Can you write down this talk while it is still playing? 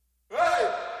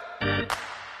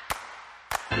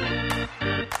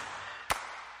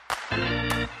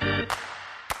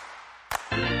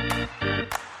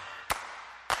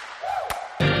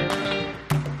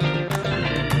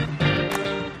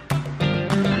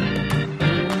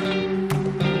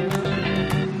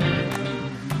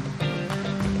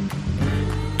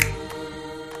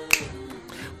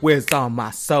Where's all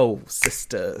my soul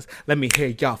sisters? Let me hear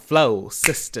y'all flow,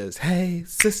 sisters. Hey,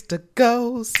 sister,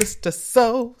 go, sister,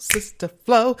 soul, sister,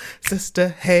 flow, sister,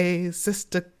 hey,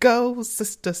 sister, go,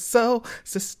 sister, soul,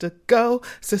 sister, go.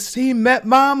 Sister, he met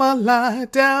Mama lying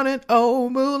down in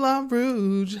old Moulin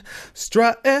Rouge,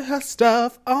 strutting her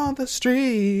stuff on the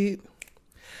street.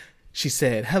 She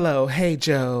said, hello, hey,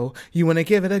 Joe, you want to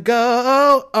give it a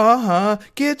go? Uh-huh.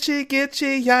 Gitchy,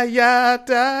 ya,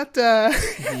 da, da.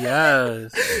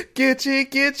 Yes.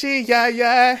 Gitchy,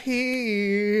 ya,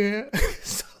 here.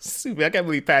 So stupid. I can't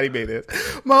believe Patty made this.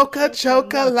 Mocha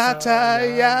chocolate,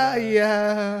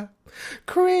 ya.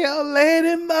 Creole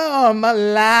lady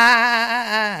marmalade.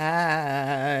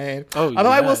 Oh, although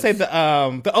I will say the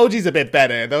OG's a bit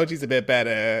better.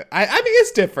 I mean,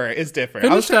 it's different. Finish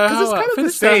that it's kind of the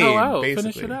same.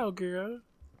 Basically. Finish it out, girl.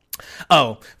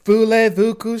 Oh,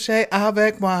 voulez-vous coucher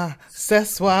avec moi ce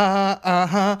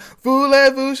soir?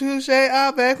 Voulez-vous coucher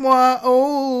avec moi?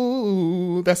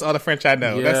 Oh, that's all the French I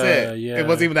know. Yeah, that's it. yeah. It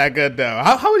wasn't even that good though.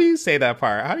 How do you say that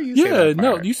part? How do you say that part?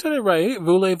 No, you said it right.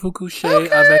 Voulez-vous coucher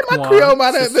Okay, avec my moi? Creole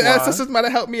the ancestors might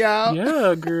have helped me out.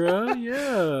 Yeah, girl.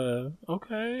 Yeah.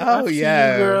 Okay. Oh,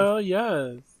 yeah. Girl.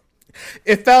 Yes.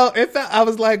 It felt, I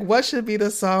was like, what should be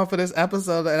the song for this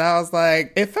episode? And I was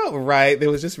like, it felt right. There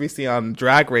was just recently on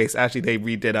Drag Race, actually, they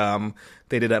did a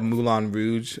Moulin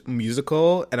Rouge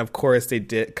musical. And of course, they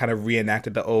did kind of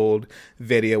reenacted the old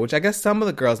video, which I guess some of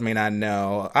the girls may not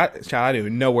know. I don't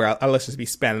even know where, let's just be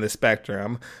spanning the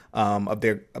spectrum, of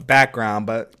their background.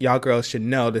 But y'all girls should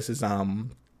know this is,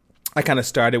 I kind of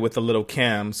started with the Little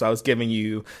Kim, so I was giving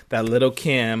you that Little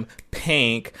Kim,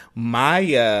 Pink,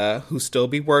 Maya, who still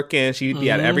be working. She'd be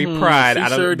at every Pride.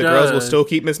 The girls will still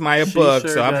keep Miss Maya booked,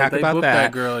 so I'm happy about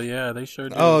that. Girl, yeah, they sure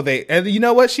do. Oh, and you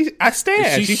know what? I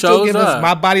stand. She still gives us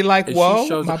my body like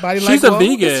whoa, my body like whoa.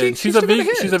 She's a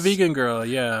vegan. She's a vegan girl.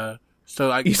 Yeah.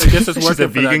 So I guess it's working she's a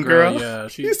for vegan that girl. Yeah,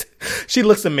 she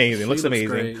looks amazing. Looks amazing.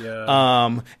 Great, yeah.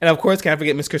 And of course, can't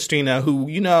forget Miss Christina, who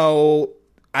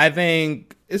I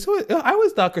think. I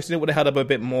always thought Christina would have held up a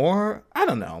bit more. I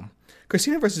don't know.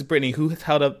 Christina versus Britney, who has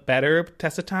held up better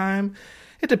test of time?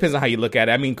 It depends on how you look at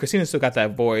it. I mean, Christina still got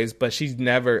that voice, but she's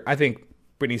never... I think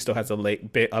Britney still has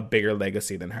a bigger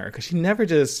legacy than her, because she never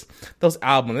just... Those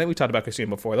albums, I think we talked about Christina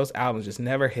before, those albums just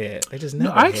never hit. They just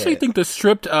never hit. I actually think the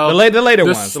stripped album... The later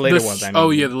ones. I mean.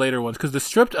 Oh, yeah, the later ones, because the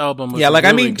stripped album was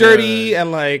really Dirty good.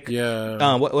 and like...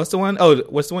 Yeah. What's the one? Oh,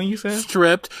 what's the one you said?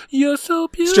 Stripped. You're so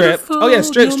beautiful. Stripped. Oh, yeah,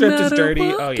 Stripped no is Dirty.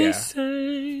 Oh, yeah.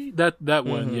 That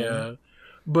one, yeah.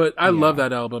 But I love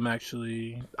that album,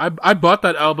 actually. I bought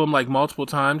that album like multiple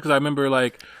times, because I remember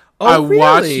like... I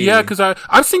watched, yeah, because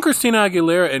I've seen Christina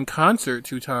Aguilera in concert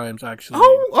 2 times, actually.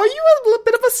 Oh, are you a little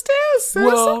bit of a stan, sis?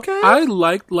 Well, okay. I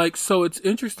liked, so it's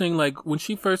interesting, like, when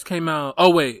she first came out, oh,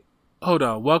 wait, hold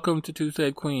on, Welcome to Two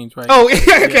Save Queens, right? Oh,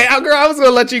 okay, yeah. Girl, I was going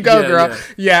to let you go, girl.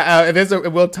 Yeah.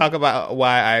 We'll talk about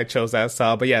why I chose that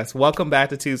song, but yes, welcome back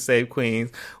to Two Save Queens,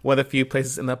 one of the few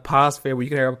places in the podsphere where you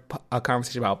can hear a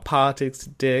conversation about politics,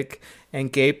 dick,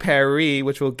 and gay Paris,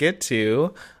 which we'll get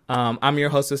to. I'm your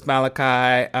hostess,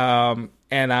 Malachi, and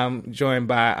I'm joined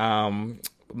by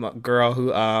a girl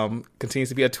who continues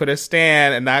to be a Twitter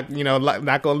stan and not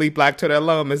going to leave Black Twitter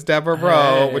alone, Miss Deborah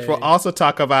Rowe, which we'll also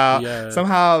talk about.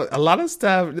 Somehow, a lot of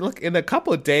stuff, look, in a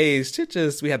couple of days,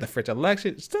 we had the French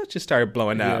election, stuff just started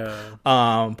blowing up.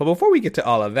 But before we get to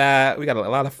all of that, we got a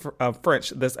lot of French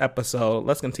this episode.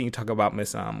 Let's continue to talk about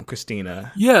Miss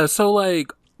Christina. Yeah, so,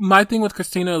 like, my thing with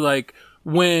Christina, like,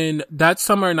 when that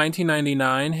summer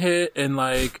 1999 hit and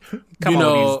like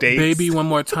Baby One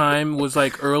More Time was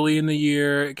like early in the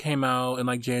year, it came out in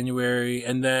like January,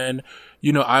 and then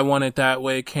I Want It That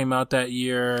Way came out that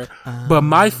year. But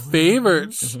my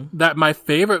favorite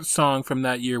song from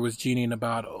that year was Genie in a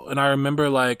Bottle. And I remember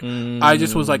like I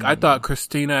just was like, I thought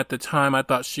Christina at the time, I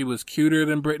thought she was cuter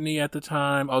than Britney at the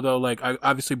time, although like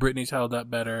obviously Britney's held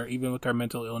up better even with her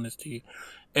mental illness tea.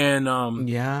 And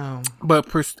but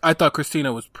I thought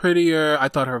Christina was prettier. I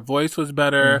thought her voice was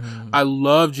better. I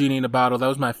love Genie in a Bottle. That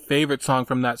was my favorite song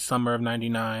from that summer of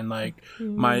 '99. Like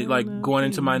going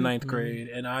into my 9th grade,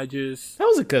 and that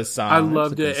was a good song. I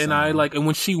loved it, and and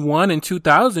when she won in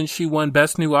 2000, she won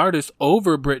Best New Artist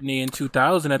over Britney in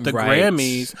 2000 at the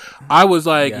Grammys. I was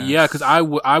like, yeah, because I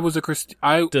was I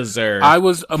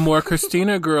was a more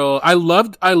Christina girl. I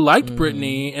liked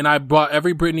Britney, and I bought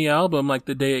every Britney album like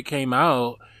the day it came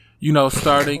out.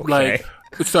 Starting like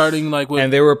starting like with,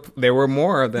 and there were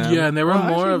more of them. Yeah, and there were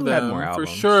more of them for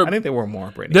sure. I think there were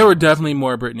more Britney. There were definitely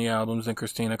more Britney albums than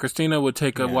Christina. Christina would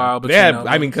take a while, but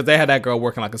I mean, because they had that girl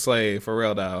working like a slave for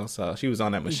real though. So she was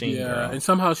on that machine. Yeah, girl. And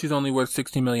somehow she's only worth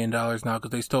 $60 million now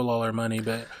because they stole all her money.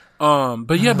 But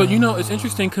you know, it's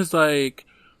interesting because like.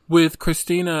 With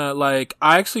Christina, like,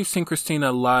 I actually seen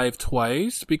Christina live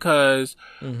twice because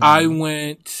I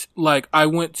went,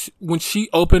 when she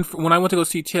opened, when I went to go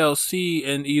see TLC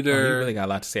in either... Oh, you really got a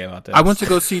lot to say about this. I went to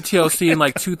go see TLC in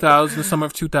like 2000, summer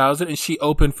of 2000, and she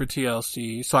opened for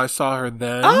TLC, so I saw her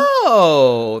then.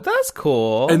 Oh, that's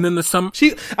cool. And then I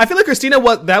feel like Christina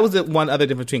that was the one other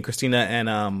difference between Christina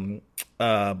and,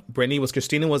 Britney was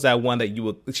Christina was that one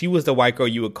that she was the white girl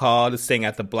you would call to sing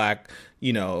at the black,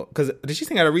 you know, because did she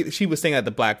sing she was singing at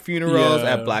the black funerals,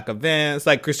 at black events.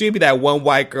 Like Christina would be that one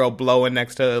white girl blowing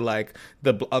next to like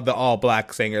the all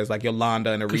black singers like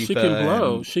Yolanda and Aretha. She can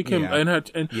blow. She can,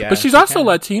 but she's also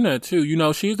Latina too. You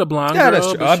know, she's the blonde girl.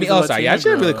 That's true. I mean, sorry. Yeah, I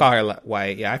shouldn't really call her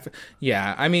white.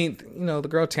 Yeah. I mean, you know, the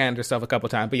girl tanned herself a couple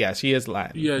times, but yeah, she is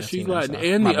Latin. Yeah, she's Latin.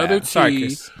 And the other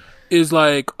T is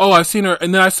like, I've seen her,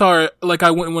 and then I saw her, like,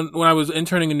 I went, when I was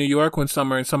interning in New York one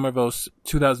summer, in summer of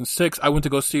 2006, I went to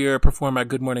go see her perform at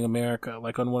Good Morning America,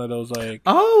 like, on one of those, like...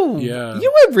 Oh, yeah.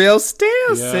 You a real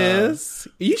stan, sis.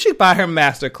 You should buy her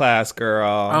masterclass, girl.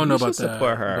 I don't know about that.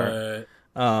 Support her.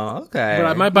 But... Oh, okay. But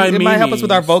I might buy Mimi's. It might help us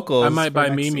with our vocals. I might buy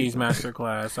Mimi's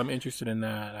masterclass. I'm interested in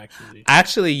that, actually.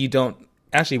 Actually, you don't...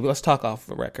 Actually, let's talk off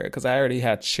the record because I already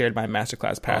had shared my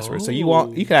masterclass password. So you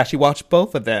can actually watch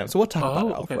both of them. So we'll talk about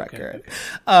it off record.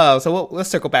 Okay. So let's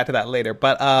circle back to that later.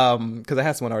 But because I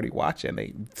had someone already watch it and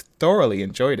they thoroughly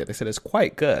enjoyed it. They said it's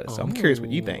quite good. So I'm curious what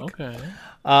you think. Okay.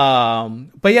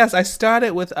 But yes, I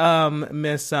started with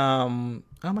Miss oh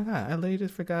my god, I literally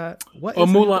just forgot what.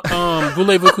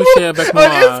 Voulez-vous coucher avec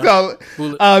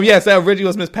moi? Yes, the original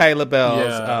was Miss Patti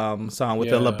LaBelle's song with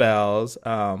the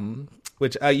LaBelles.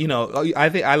 Which you know, I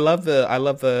think I love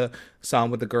the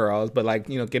song with the girls, but like,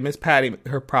 you know, give Miss Patti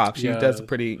her props. She does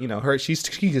pretty, you know, she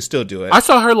can still do it. I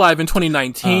saw her live in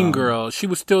 2019, girl. She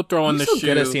was still throwing the shoe.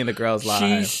 Good at seeing the girls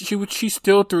live. She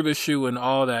still threw the shoe and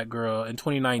all that, girl, in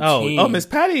 2019. Oh, Miss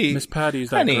Patti. Miss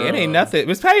Patti's that girl. It ain't nothing.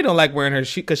 Miss Patti don't like wearing her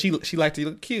shoe because she likes to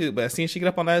look cute, but seeing she get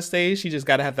up on that stage, she just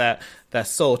got to have that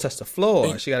soul touch the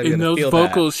floor. She got to be able to feel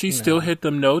vocals, that, she still hit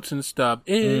them notes and stuff.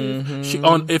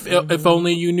 If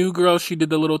only you knew, girl, she did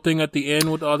the little thing at the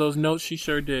end with all those notes. She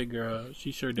sure did, girl.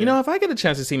 She sure did. You know, if I get a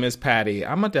chance to see Miss Patti,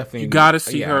 I'm gonna definitely. You gotta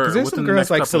see her. Because there's some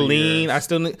girls like Celine. I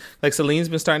still like Celine's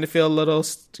been starting to feel a little,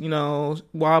 you know,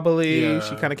 wobbly. Yeah.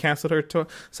 She kind of canceled her tour.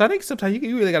 So I think sometimes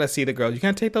you really gotta see the girls. You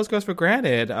can't take those girls for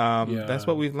granted. That's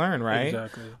what we've learned, right?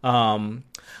 Exactly.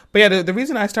 But yeah, the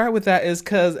reason I start with that is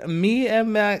because me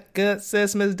and my good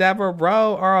sis, Miss Deborah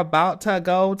Rowe, are about to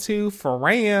go to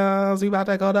France. We about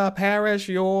to go to Paris,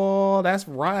 y'all. That's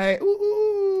right.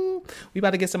 Ooh. We about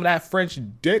to get some of that French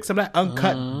dick, some of that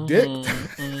uncut dick.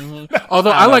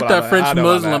 Although I like that French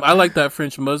Muslim. I like that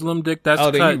French Muslim dick. That's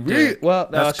cut dick.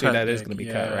 Well, actually, that is going to be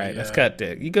cut, right? That's cut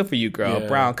dick. You good for you, girl. Yeah.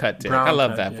 Brown cut dick. I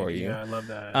love that for you. Yeah, I love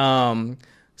that.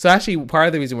 So actually, part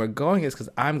of the reason we're going is because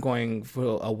I'm going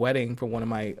for a wedding for one of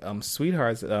my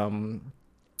sweethearts, one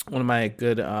of my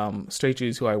good straight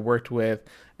Jews who I worked with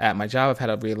at my job. I've had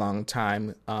a really long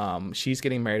time. She's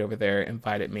getting married over there.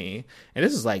 Invited me, and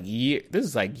this is like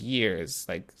years.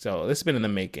 Like, so this has been in the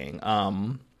making.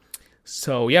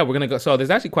 So yeah, we're gonna go. So there's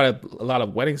actually quite a lot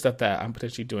of wedding stuff that I'm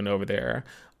potentially doing over there.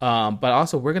 But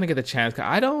also we're gonna get the chance. Cause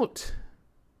I don't.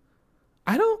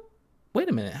 Wait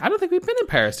a minute. I don't think we've been in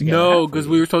Paris together. No, because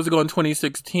we were supposed to go in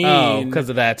 2016. Oh, because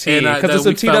of that tea. Because there's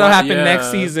some tea that'll happen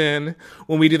next season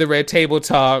when we do the Red Table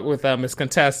Talk with Miss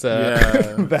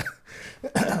Contessa.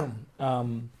 Yeah.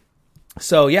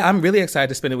 So yeah, I'm really excited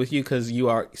to spend it with you because you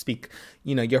speak,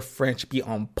 you know, your French be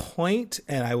on point,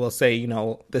 and I will say, you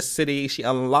know, the city she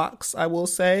unlocks. I will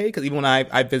say, because even when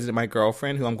I visited my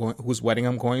girlfriend whose wedding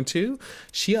I'm going to,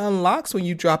 she unlocks when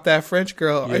you drop that French,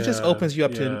 girl. Yeah, it just opens you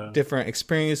up to different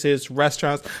experiences,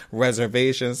 restaurants,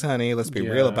 reservations, honey. Let's be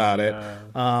real about it.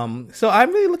 So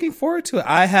I'm really looking forward to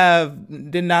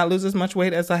it. Did not lose as much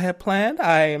weight as I had planned.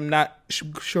 I am not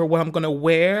sure what I'm going to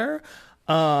wear.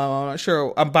 I'm not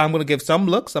sure, but I'm going to give some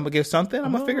looks. I'm going to give something.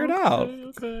 I'm going to figure it out.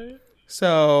 Okay.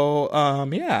 So,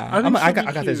 yeah. I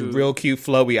got this real cute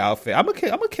flowy outfit. I'm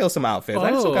gonna kill some outfits. I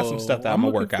still got some stuff that I'm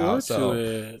gonna work out. So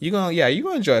you're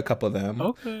gonna enjoy a couple of them.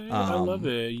 Okay. I love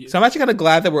it. So I'm actually kind of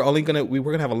glad that we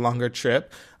were gonna have a longer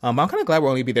trip. I'm kind of glad we're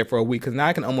only be there for a week because now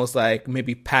I can almost like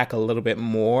maybe pack a little bit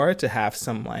more to have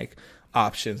some like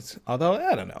options. Although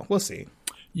I don't know. We'll see.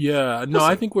 Yeah, no,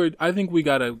 I think we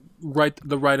gotta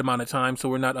the right amount of time so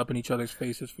we're not up in each other's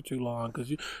faces for too long. Because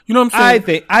you know what I'm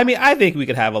saying. I think we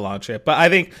could have a long trip, but I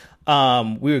think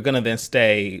we were gonna then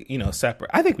stay,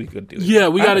 separate. I think we could do it. Yeah,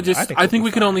 we gotta I think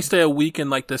we can only stay a week in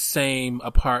like the same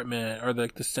apartment or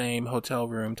like the same hotel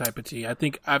room type of tea. I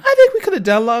think we could have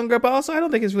done longer, but also I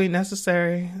don't think it's really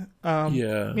necessary.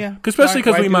 Yeah. Especially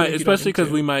because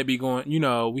we might be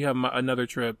going. We have another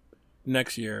trip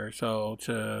next year, so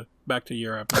back to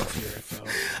Europe next year. So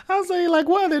I was like,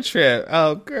 what other trip?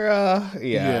 Oh, girl,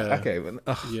 yeah. Okay, but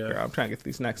girl, I'm trying to get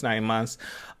through these next 9 months.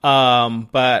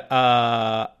 But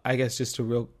I guess just to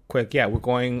real quick, we're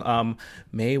going.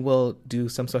 May we'll do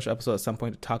some social episode at some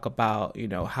point to talk about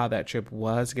how that trip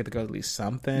was, to get the girls at least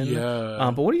something.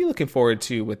 Yeah. But what are you looking forward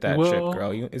to with that trip,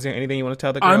 girl? Is there anything you want to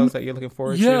tell the girls that you're looking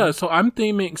forward to? Yeah. So I'm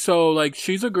theming. So like,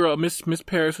 she's a girl. Miss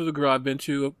Paris is a girl I've been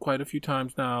to quite a few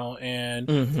times now, and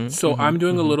I'm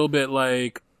doing a little bit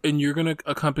like, and you're gonna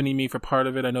accompany me for part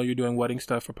of it. I know you're doing wedding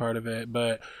stuff for part of it,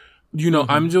 but.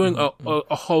 I'm doing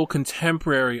a whole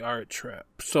contemporary art trip.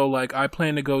 So, like, I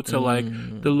plan to go to, like,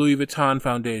 the Louis Vuitton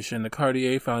Foundation, the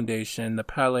Cartier Foundation, the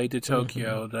Palais de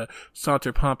Tokyo, the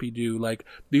Centre Pompidou. Like,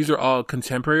 these are all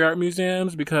contemporary art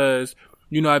museums because,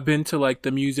 I've been to, like, the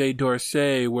Musée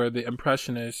d'Orsay where the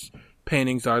Impressionist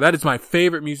paintings are. That is my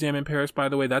favorite museum in Paris, by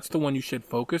the way. That's the one you should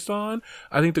focus on.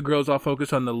 I think the girls all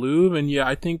focus on the Louvre, and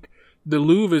I think the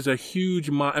Louvre is a huge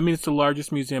it's the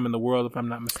largest museum in the world, if I'm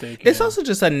not mistaken. It's also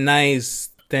just a nice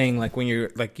thing, like when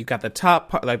you're like, you got the top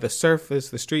part, like the surface,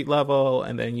 the street level,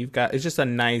 and then it's just a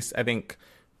nice, I think,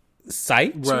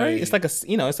 site, right? It's like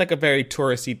it's like a very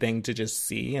touristy thing to just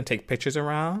see and take pictures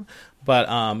around. But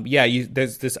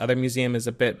there's this other museum is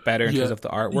a bit better in terms of the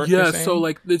artwork. Yeah, so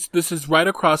like this is right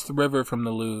across the river from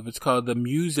the Louvre. It's called the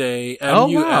Musée,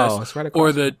 MUS, it's right across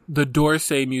or the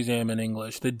d'Orsay Museum in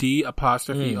English, the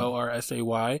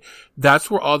D''ORSAY.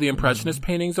 That's where all the Impressionist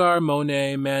paintings are.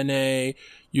 Monet, Manet,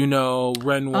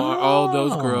 Renoir, all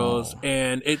those girls.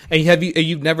 And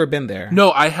you've never been there?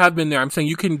 No, I have been there. I'm saying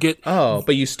you can get. Oh,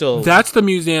 but you still. That's the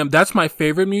museum. That's my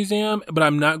favorite museum, but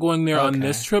I'm not going there on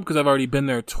this trip because I've already been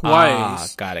there twice.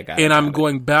 Got it. And I'm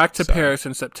going back to Paris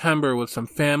in September with some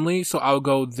family, so I'll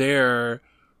go there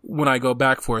when I go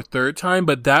back for a third time.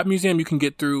 But that museum, you can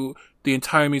get through the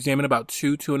entire museum in about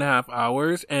 2.5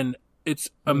 hours, and it's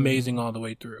amazing all the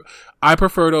way through. I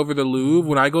prefer it over the Louvre.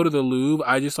 When I go to the Louvre,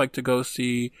 I just like to go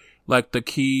see like the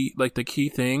key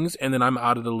things, and then I'm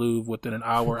out of the Louvre within an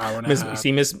hour and a half.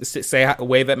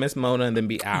 Wave at Miss Mona and then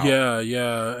be out.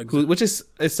 Yeah. Exactly. Which is,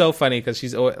 it's so funny because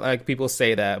she's like, people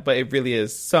say that, but it really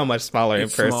is so much smaller in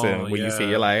person. When you see,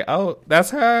 you're like, oh, that's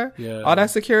her. Yeah. All that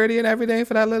security and everything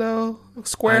for that little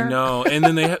square. I know. And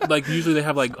then they have, usually they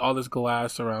have like all this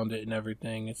glass around it and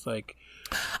everything. It's like,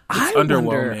 it's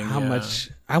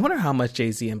underwhelming. I wonder how much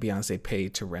Jay-Z and Beyonce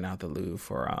paid to rent out the Louvre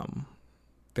for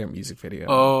their music video.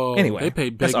 Oh, anyway, they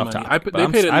paid big money. I bet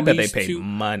they paid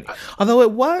money. Although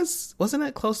wasn't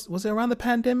it close? Was it around the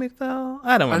pandemic though?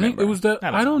 I don't remember. I think it was that.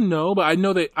 I don't know, but I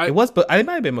know it was, but it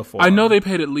might have been before. I know they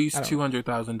paid at least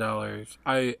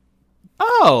 $200,000.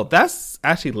 Oh, that's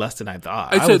actually less than I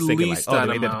thought. It's I was at thinking least like, that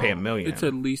they amount. had to pay $1 million. It's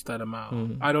at least that amount.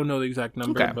 Mm-hmm. I don't know the exact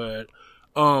number, but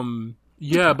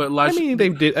yeah, but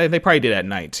they probably did at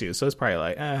night too, so it's probably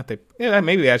like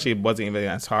maybe actually it wasn't even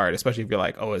as hard, especially if you're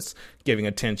like, oh, it's giving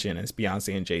attention, it's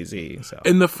Beyonce and Jay-Z. So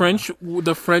and the French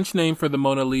name for the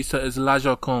Mona Lisa is La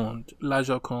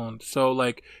Joconde. So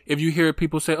like if you hear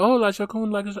people say, oh, La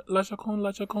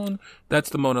Joconde, that's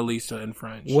the Mona Lisa in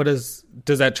French. What does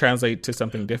that translate to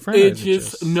something different?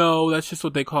 No, that's just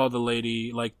what they call the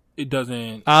lady. Like, it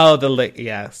doesn't. Oh,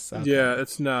 yes. Okay. Yeah,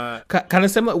 it's not kind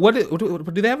of similar.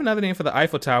 Do they have another name for the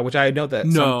Eiffel Tower? Which I know that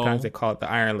sometimes they call it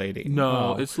the Iron Lady.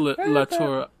 No, it's La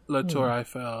Tour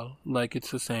Eiffel. Like,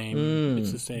 it's the same.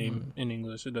 It's the same in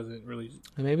English. It doesn't really.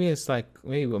 Maybe it's like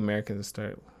Americans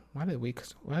start. Why did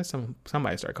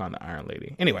somebody start calling the Iron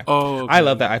Lady? Anyway, I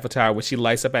love that Eiffel Tower when she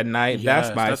lights up at night. Yes,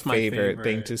 that's my favorite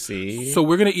thing to see. So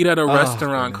we're gonna eat at a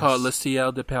restaurant called Le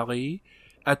Ciel de Paris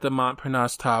at the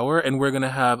Montparnasse Tower, and we're gonna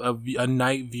have a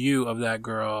night view of that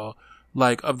girl,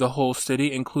 like of the whole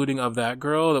city, including of that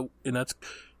girl, and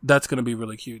that's gonna be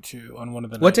really cute too. On one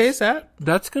of the nights. What day is that?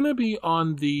 That's gonna be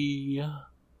on the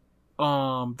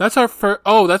that's our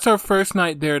first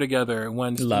night there together.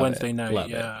 Wednesday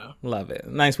night. Love it.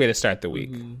 Nice way to start the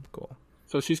week. Mm-hmm. Cool.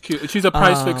 So she's cute. She's a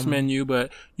price fixed menu,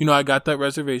 but I got that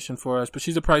reservation for us. But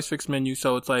she's a price fixed menu,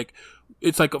 so it's like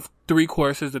 3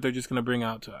 courses that they're just gonna bring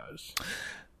out to us.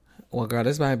 Well, girl,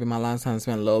 this might be my last time to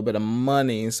spend a little bit of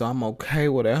money, so I'm okay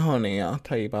with it, honey. I'll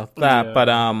tell you about that. Yeah. But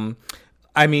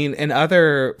I mean, in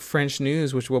other French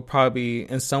news, which will probably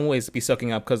in some ways be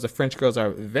soaking up because the French girls are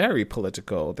very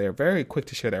political. They're very quick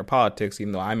to share their politics,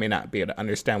 even though I may not be able to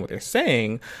understand what they're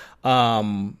saying.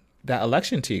 That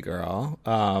election tea girl,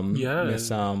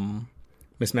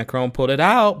 Miss Macron pulled it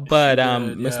out, but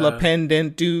Miss Le Pen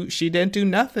didn't do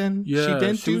nothing.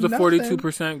 Yeah, she was a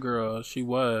 42% girl. She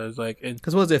was like,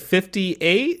 because what was it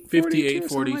 58? 58,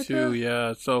 42, like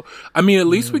yeah. So I mean, at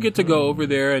least we get to go over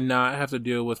there and not have to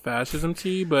deal with fascism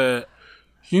tea, but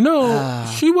you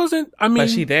know, she wasn't. I mean,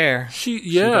 but she there.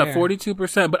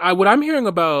 42%. But what I'm hearing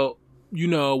about, you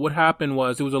know, what happened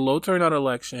was it was a low turnout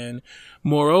election.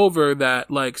 Moreover,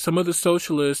 that like some of the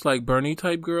socialists, like Bernie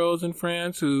type girls in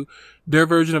France, who their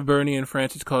version of Bernie in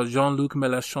France is called Jean-Luc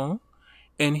Mélenchon,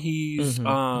 and he's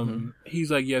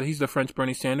like, yeah, he's the French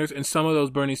Bernie Sanders, and some of those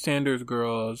Bernie Sanders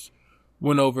girls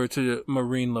went over to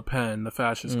Marine Le Pen, the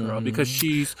fascist girl, because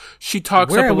she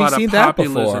talks up a lot of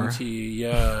populism tea.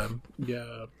 Yeah.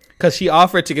 Because she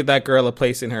offered to give that girl a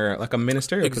place in her, like a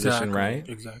ministerial position, right?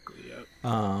 Exactly. Yeah.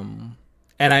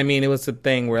 And I mean, it was the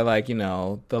thing where, like, you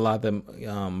know, a lot of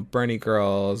the Bernie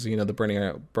girls, you know, the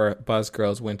Bernie Buzz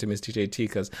girls went to Miss DJT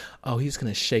because, he's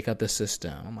going to shake up the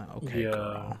system. I'm like, okay,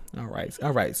 girl. All right.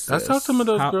 Sis. That's how some of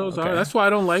those girls are. That's why I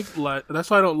don't like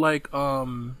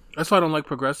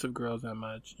progressive girls that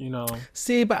much, you know.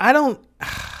 See, but I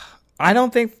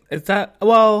don't think it's that,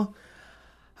 well,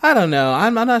 I don't know.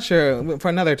 I'm not sure. For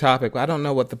another topic, I don't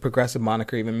know what the progressive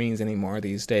moniker even means anymore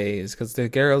these days. Because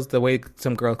the way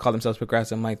some girls call themselves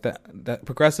progressive, I'm like, that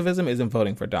progressivism isn't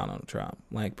voting for Donald Trump.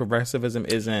 Like, progressivism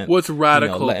isn't what's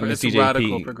radical. You know, it's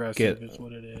radical progressive is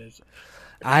what it is.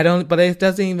 But it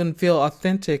doesn't even feel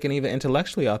authentic and even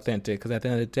intellectually authentic. Because at the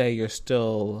end of the day, you're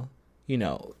still, you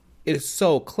know, it's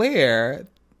so clear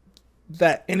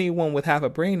that anyone with half a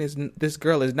brain this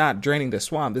girl is not draining the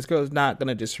swamp. This girl is not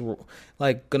gonna just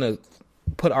gonna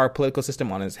put our political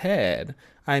system on his head.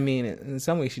 I mean, in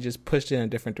some ways, she just pushed it in a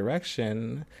different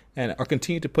direction, or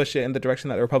continued to push it in the direction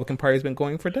that the Republican Party has been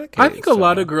going for decades. I think a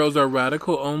lot of girls are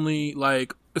radical only,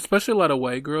 like, especially a lot of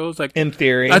white girls. Like, in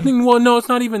theory, I think. Well, no, it's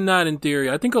not even that in theory.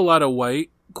 I think a lot of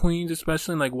white queens,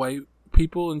 especially like white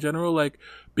people in general, like,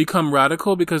 become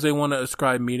radical because they want to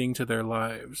ascribe meaning to their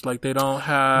lives. Like, they don't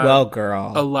have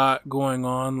a lot going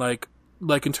on, like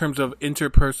in terms of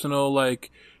interpersonal,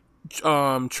 like,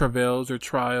 travails or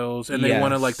trials, and they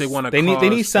want to they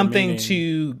need something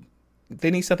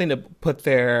to put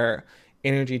their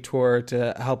energy toward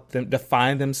to help them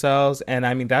define themselves. And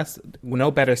I mean, that's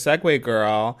no better segue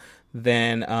girl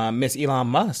than Miss Elon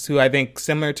Musk, who I think,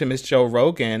 similar to Miss Joe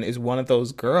Rogan, is one of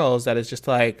those girls that is just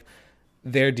like,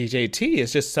 their DJT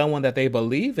is just someone that they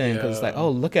believe in, because it's like,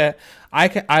 oh, look at I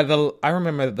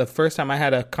remember the first time I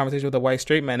had a conversation with a white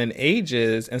straight man in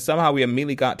ages, and somehow we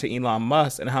immediately got to Elon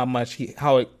Musk and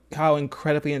how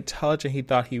incredibly intelligent he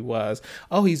thought he was.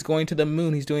 Oh, he's going to the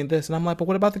moon, he's doing this, and I'm like, but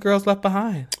what about the girls left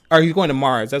behind? Are you going to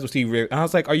Mars? That's what and I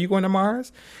was like, are you going to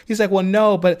Mars? He's like, well,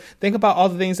 no, but think about all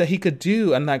the things that he could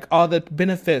do and like all the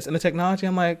benefits and the technology.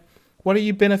 I'm like, what are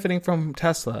you benefiting from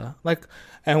Tesla? Like,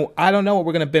 and I don't know what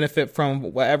we're going to benefit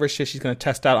from whatever shit she's going to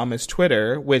test out on Miss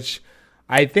Twitter, which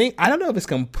I don't know if it's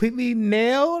completely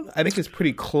nailed. I think it's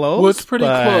pretty close. Well, it's pretty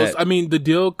close. I mean, the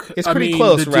deal, it's pretty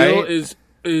close, right? The deal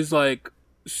is like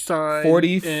signed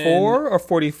 44 or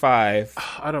 45.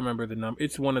 I don't remember the number.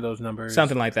 It's one of those numbers.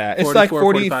 Something like that. It's like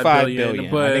 45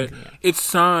 billion. But it's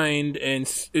signed and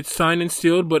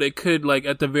sealed, but it could, like,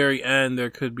 at the very end, there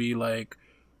could be like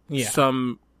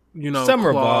some, you know, some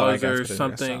revolt or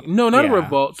something. No, not a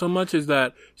revolt so much as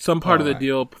that some part of the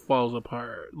deal falls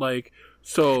apart. Like,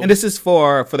 so. And this is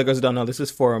for the girls who don't know, this is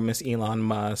for Miss Elon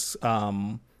Musk,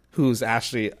 who's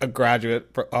actually a graduate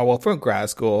from grad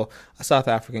school, a South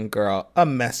African girl, a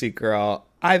messy girl,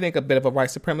 I think a bit of a white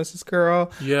supremacist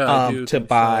girl. Yeah, I do to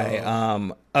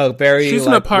buy a very. She's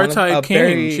an apartheid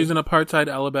king. She's an apartheid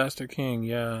alabaster king.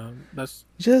 Yeah, that's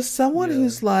just someone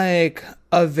who's like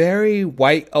a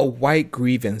white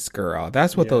grievance girl.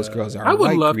 That's what those girls are. I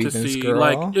would love to see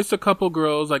like just a couple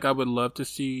girls. Like, I would love to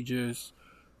see just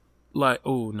like,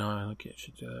 oh no, I can't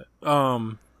do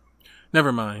that.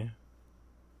 Never mind.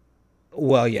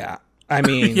 Well, yeah. I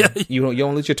mean, you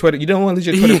don't lose your Twitter. You don't want to lose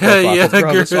your Twitter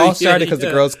profile. It all started because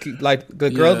the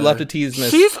girls love to tease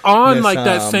Miss. She's on like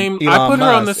that same. Elon I put her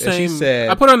on the same.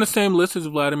 I put her on the same list as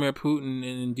Vladimir Putin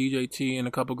and DJT and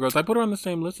a couple girls. I put her on the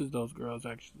same list as those girls.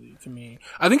 Actually, to me,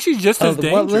 I think she's just as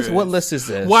dangerous. What list is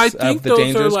this? Well, I think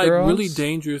those are like really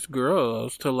dangerous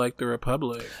girls to like the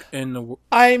Republic and the.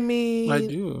 I mean, I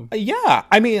do. Yeah,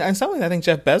 I mean, in some ways, I think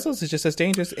Jeff Bezos is just as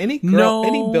dangerous. Any girl,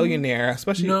 any billionaire,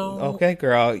 especially. Okay,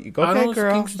 girl, you go ahead. okay,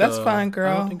 girl. That's fine,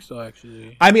 girl. I don't think so,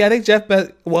 actually. I mean, I think Jeff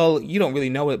Bezos. Well, you don't really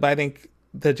know it, but I think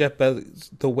the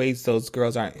ways those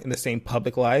girls aren't in the same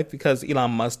public life, because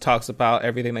Elon Musk talks about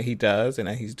everything that he does and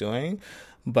that he's doing.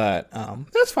 But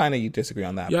that's fine that you disagree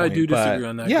on that. Yeah, point. I do disagree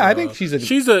on that. Yeah, girl. I think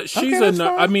she's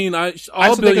a. I mean, all I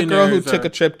think a girl who took a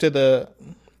trip to the.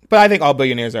 But I think all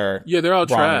billionaires are. Yeah, they're all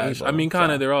trash. Evil, I mean,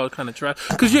 they're all kind of trash.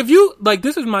 Because if you like,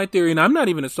 this is my theory, and I'm not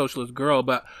even a socialist girl,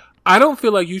 but I don't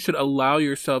feel like you should allow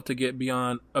yourself to get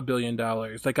beyond $1 billion.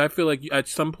 Like, I feel like at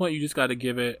some point you just got to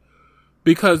give it.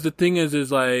 Because the thing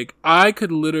is like, I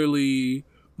could literally.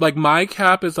 Like, my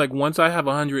cap is like, once I have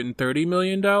 $130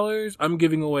 million, I'm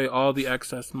giving away all the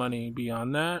excess money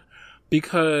beyond that.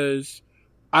 Because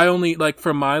I only, like,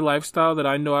 for my lifestyle that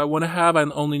I know I want to have, I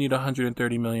only need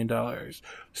 $130 million.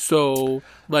 So,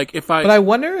 like, But I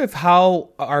wonder if how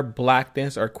our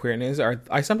blackness or queerness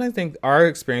I sometimes think our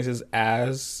experiences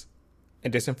as a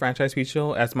disenfranchised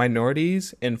people, as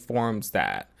minorities, informs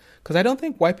that. Because I don't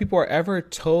think white people are ever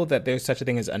told that there's such a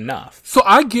thing as enough. So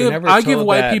I give white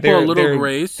people a little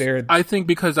grace. I think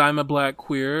because I'm a black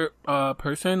queer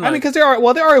person. Like, I mean, because there are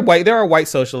white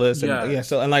socialists. And,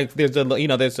 there's you're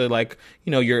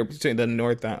the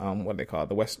North, what do they call it?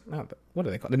 The West, what do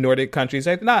they call it? The Nordic countries.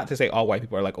 Like, not to say all white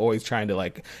people are like always trying to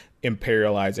like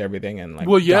imperialize everything and like.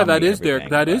 Well, yeah, that is their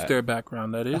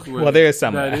background. That is where, there is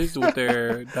some that is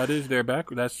their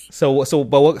background. That's so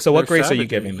what grace are you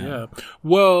giving them? Yeah.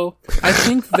 Well, I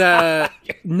think that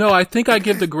I think I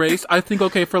give the grace. I think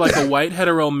for like a white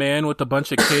hetero man with a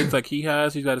bunch of kids like he's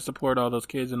got to support all those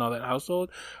kids and all that household.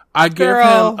 I give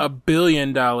him $1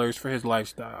 billion for his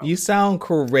lifestyle. You sound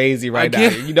crazy right now.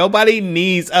 Nobody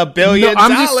needs $1 billion.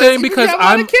 I'm just saying because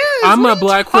I'm a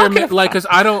black queer man. Like, cause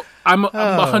I don't. I'm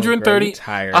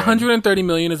 130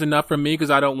 million is enough for me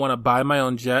because I don't want to buy my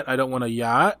own jet. I don't want a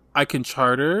yacht. I can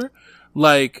charter.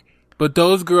 Like, but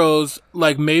those girls,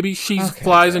 like, maybe she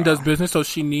flies and does business, so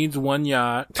she needs one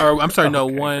yacht. Or I'm sorry,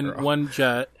 one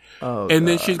jet. And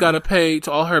then she's got to pay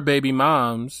to all her baby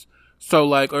moms. So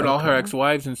like, or to all her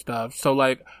ex-wives and stuff. So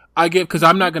like, I give, cause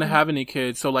I'm not going to have any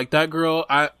kids. So like that girl,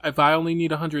 if I only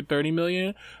need 130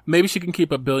 million, maybe she can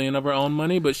keep $1 billion of her own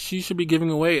money, but she should be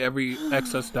giving away every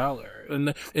excess dollar.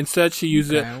 And instead she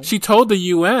used it. She told the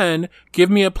UN, give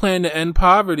me a plan to end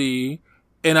poverty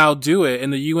and I'll do it.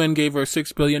 And the UN gave her a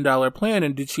 $6 billion plan.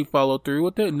 And did she follow through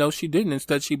with it? No, she didn't.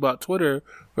 Instead, she bought Twitter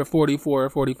for $44 or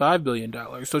 $45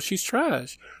 billion. So she's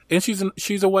trash. And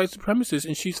she's a white supremacist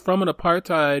and she's from an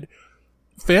apartheid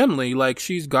family. Like,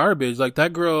 she's garbage. Like,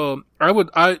 that girl,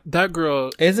 that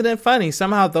girl. Isn't it funny?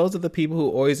 Somehow those are the people who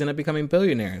always end up becoming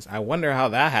billionaires. I wonder how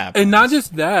that happens. And not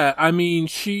just that. I mean,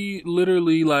 she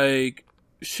literally, like,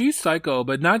 she's psycho,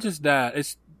 but not just that.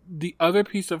 It's the other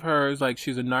piece of her is, like,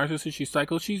 she's a narcissist. She's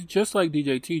psycho. She's just like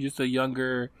DJT, just a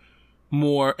younger,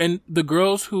 more, and the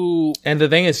girls who. And the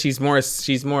thing is, she's more,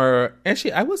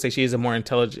 actually, I would say she is a more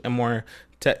intelligent and more,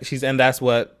 and that's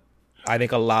what I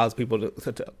think allows people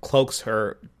to cloaks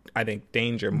her, I think,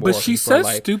 danger more. But she says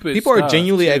stupid people stuff are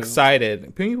genuinely too.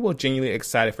 excited. People are genuinely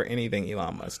excited for anything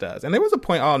Elon Musk does. And there was a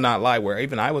point, I'll not lie, where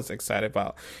even I was excited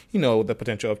about, the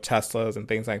potential of Teslas and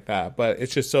things like that. But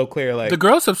it's just so clear, like, the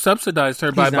girls have subsidized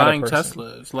her by buying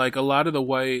Teslas. Like, a lot of the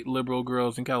white liberal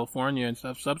girls in California and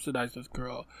stuff subsidized this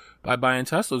girl by buying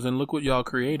Teslas. And look what y'all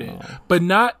created. But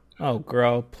not. Oh,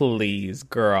 girl, please,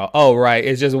 girl. Oh, right.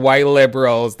 It's just white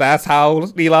liberals. That's how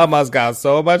Elon Musk got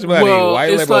so much money. Well,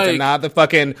 white liberals and not the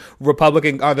fucking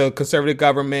Republican or the conservative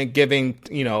government giving,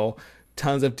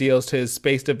 tons of deals to his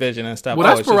space division and stuff.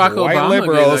 Well, that's Barack Obama. White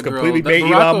liberals completely made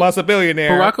Elon Musk a billionaire.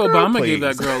 Barack Obama gave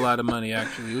that girl a lot of money,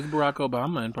 actually. It was Barack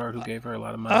Obama, in part, who gave her a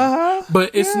lot of money.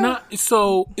 But it's not,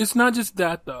 so it's not just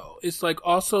that, though. It's like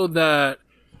also that,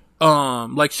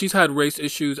 like, she's had race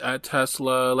issues at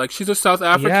Tesla. Like, she's a South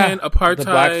African apartheid the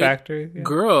Black Factory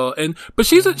girl, but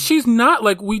she's not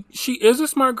like she is a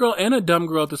smart girl and a dumb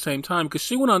girl at the same time. Because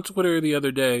she went on Twitter the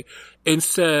other day and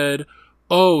said,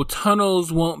 "Oh,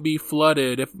 tunnels won't be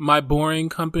flooded if my boring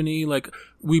company, like,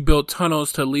 we built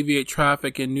tunnels to alleviate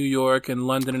traffic in New York and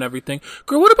London and everything."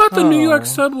 Girl, what about the New York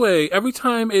subway? Every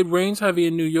time it rains heavy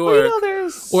in New York,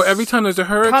 or every time there's a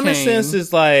hurricane,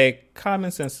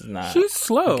 common sense is not. She's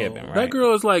slow. Given, right? That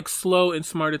girl is like slow and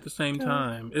smart at the same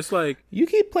time. It's like, you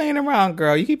keep playing around,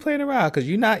 girl. You keep playing around because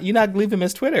you're not leaving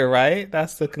Miss Twitter, right?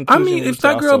 That's the conclusion. I mean, if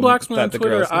that girl blocks me on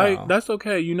Twitter, that's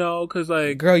okay, because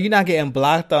like, girl, you're not getting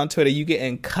blocked on Twitter. You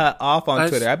getting cut off on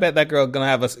Twitter. I bet that girl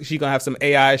she's gonna have some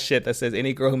AI shit that says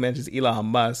any girl who mentions Elon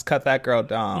Musk, cut that girl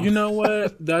down. You know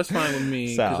what? That's fine with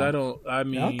me because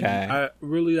I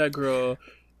really, that girl.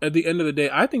 At the end of the day,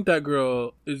 I think that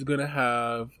girl is gonna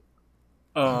have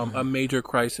a major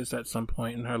crisis at some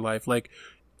point in her life. Like,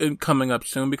 coming up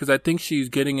soon because I think she's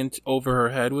getting over her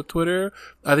head with Twitter.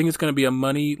 I think it's going to be a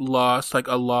money loss, like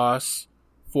a loss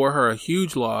for her, a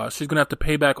huge loss. She's going to have to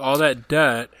pay back all that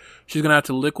debt. She's going to have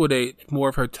to liquidate more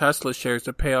of her Tesla shares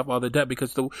to pay off all the debt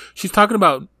because she's talking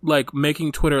about like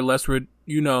making Twitter less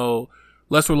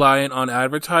reliant on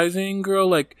advertising, girl.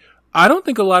 Like, I don't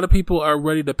think a lot of people are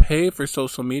ready to pay for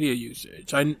social media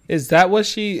usage. Is that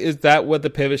what the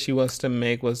pivot she wants to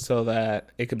make was so that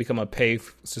it could become a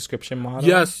subscription model?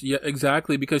 Yes, yeah,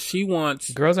 exactly. Because she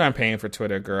wants girls aren't paying for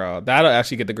Twitter, girl. That'll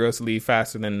actually get the girls to leave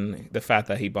faster than the fact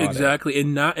that he bought exactly.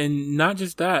 And not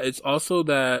just that. It's also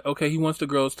that he wants the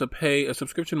girls to pay a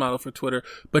subscription model for Twitter,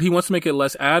 but he wants to make it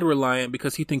less ad reliant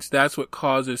because he thinks that's what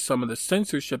causes some of the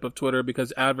censorship of Twitter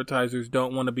because advertisers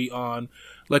don't want to be on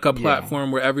like a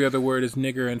platform where every other word is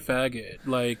nigger and faggot.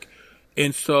 Like,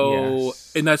 and so,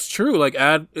 and that's true. Like,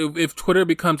 if Twitter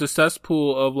becomes a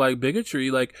cesspool of like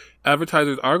bigotry, like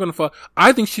advertisers are going to fall.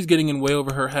 I think she's getting in way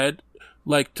over her head.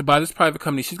 Like, to buy this private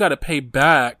company, she's got to pay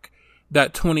back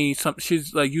that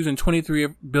she's like using 23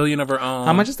 billion of her own.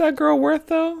 How much is that girl worth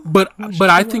though? But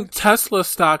I think Tesla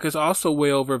stock is also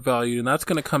way overvalued and that's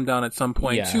going to come down at some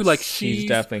point too. Like she's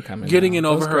definitely coming getting in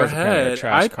over her head.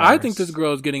 I think this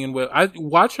girl is getting in I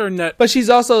watch her net. But she's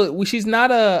not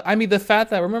the fact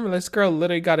that, remember, this girl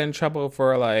literally got in trouble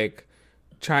for like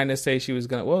trying to say she was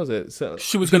gonna, what was it? So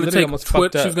she was gonna take she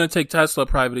was gonna take Tesla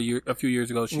private a few years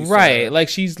ago. Right, like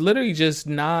she's literally just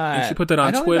not. And she put that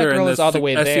on Twitter, and all the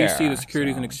way SEC, there, the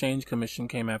Securities and Exchange Commission,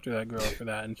 came after that girl for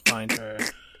that and fined her.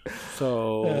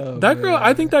 So girl,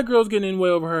 I think that girl's getting in way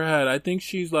over her head. I think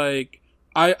she's like,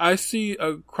 I see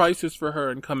a crisis for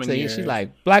her in coming years. She's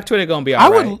like, Black Twitter gonna be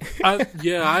all right.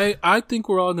 I think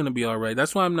we're all gonna be all right.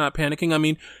 That's why I'm not panicking. I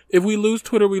mean, if we lose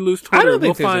Twitter, we lose Twitter. I don't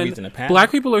think there's a reason to panic.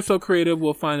 Black people are so creative.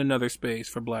 We'll find another space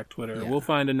for Black Twitter. Yeah. We'll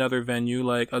find another venue,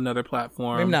 like another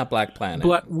platform. Maybe not Black Planet.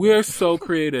 We're so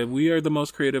creative. We are the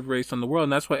most creative race in the world,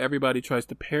 and that's why everybody tries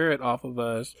to parrot off of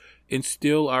us and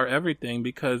steal our everything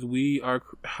because we are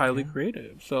highly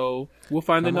creative. So we'll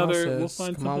find another. We'll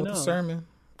find something else. Come on with the sermon.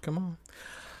 Come on.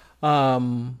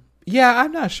 I'm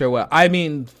not sure what. I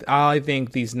mean, I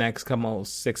think these next couple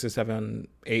 6 or 7,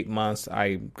 8 months,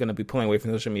 I'm going to be pulling away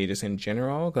from social media just in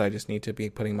general because I just need to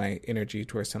be putting my energy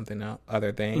towards something else,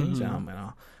 other things. And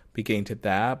I'll be getting to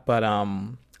that. But, I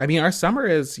mean, our summer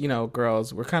is,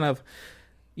 girls, we're kind of,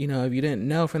 if you didn't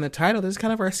know from the title, this is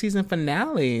kind of our season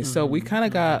finale. So we kind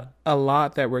of got a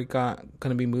lot that we're going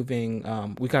to be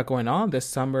moving. We got going on this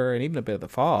summer and even a bit of the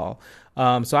fall.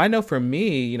 So I know for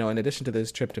me, in addition to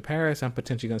this trip to Paris, I'm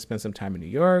potentially going to spend some time in New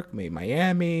York, maybe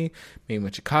Miami, maybe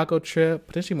a Chicago trip,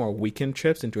 potentially more weekend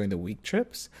trips and during the week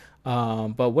trips.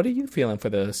 But what are you feeling for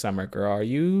the summer, girl? Are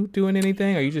you doing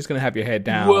anything? Or are you just going to have your head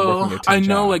down? Well, I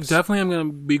know, like, definitely I'm going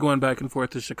to be going back and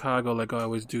forth to Chicago like I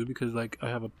always do because, like, I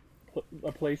have a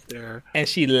place there. And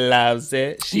she loves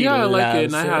it. I like it.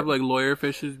 And I have, like, Lawyer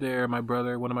Fish is there.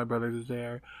 One of my brothers is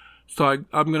there. So I'm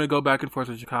going to go back and forth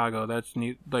to Chicago. That's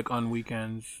like on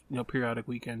weekends, periodic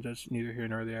weekends. That's neither here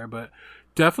nor there. But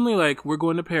definitely, like, we're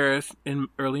going to Paris in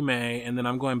early May, and then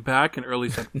I'm going back in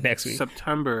early next week,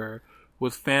 September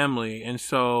with family. And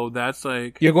so that's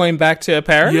like, you're going back to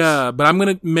Paris? Yeah, but I'm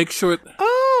going to make sure. Cute.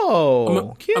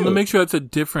 I'm going to make sure it's a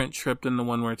different trip than the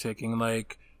one we're taking.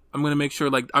 Like, I'm going to make sure,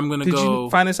 like, I'm going to go. Did you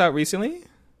find this out recently?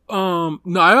 No,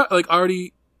 I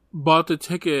already bought the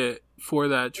ticket for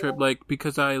that trip, like,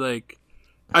 because I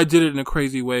did it in a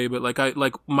crazy way, but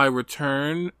like my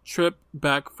return trip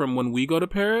back from when we go to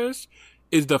Paris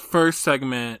is the first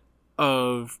segment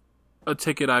of a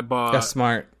ticket I bought. That's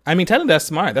smart. I mean, technically that's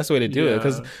smart. That's the way to do it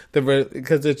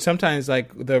because it's sometimes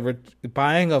like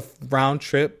buying a round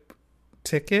trip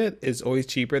ticket is always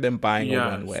cheaper than buying a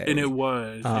one way, and it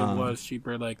was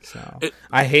cheaper. Like, so.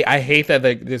 I hate that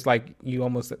there's like you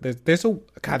almost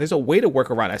there's a way to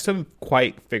work around it. I still haven't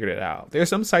quite figured it out. There's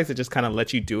some sites that just kind of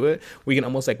let you do it where you can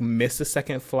almost like miss a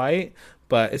second flight,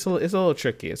 but it's a little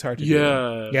tricky. It's hard to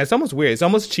do. Yeah, it's almost weird. It's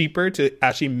almost cheaper to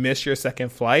actually miss your second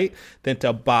flight than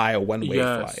to buy a one way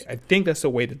flight. I think that's the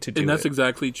way to do it. And that's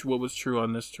exactly what was true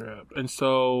on this trip. And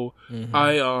so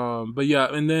but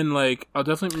yeah, and then like I'll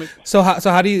definitely make. So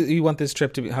how do you want this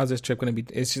trip to be? How's this trip going to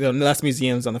be? Is less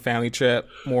museums on the family trip?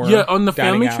 More on the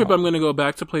family trip. I'm going to go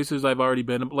back to places I've already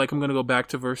been. Like I'm going to go back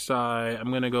to Versailles. I'm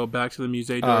going to go back to the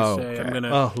Musée d'Orsay. I'm going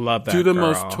to love that do the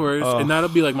girl. most tours, and that'll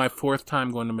be like my 4th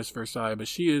time going to Miss Versailles. But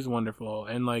she is wonderful,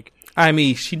 and like I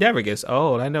mean, she never gets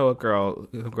old. I know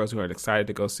girls who are excited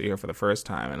to go see her for the first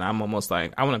time, and I'm almost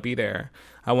like I want to be there.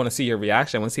 I want to see your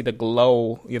reaction. I want to see the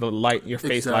glow, light, your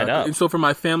face light up. And so for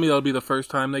my family, that'll be the first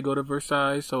time they go to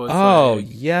Versailles. So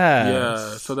it's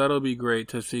yeah. So that'll be great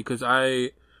to see because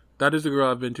I That is a girl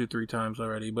I've been to 3 times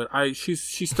already, but she's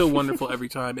still wonderful every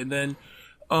time. And then,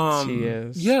 she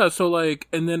is. Yeah, so like,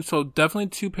 and then so definitely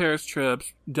 2 Paris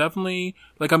trips. Definitely,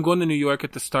 like, I'm going to New York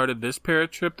at the start of this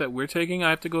Paris trip that we're taking. I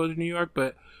have to go to New York,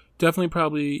 but definitely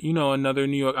probably, another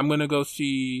New York. I'm gonna go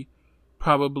see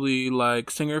probably like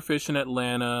Singerfish in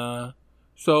Atlanta.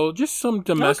 So just some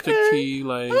domestic tea,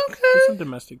 like just some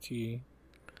domestic tea.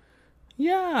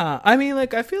 Yeah, I mean,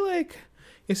 like, I feel like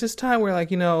it's this time where,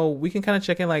 like, we can kind of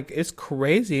check in. Like, it's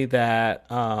crazy that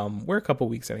we're a couple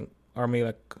weeks, I think, or maybe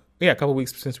like, a couple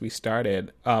weeks since we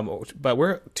started. But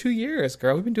we're 2 years,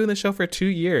 girl. We've been doing the show for 2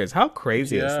 years. How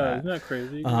crazy is that? Yeah, isn't that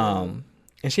crazy?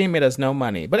 And she ain't made us no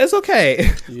money, but it's okay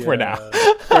for now.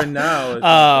 For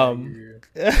now,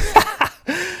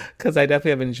 because I definitely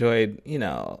have enjoyed,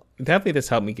 definitely this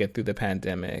helped me get through the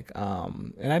pandemic.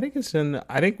 And I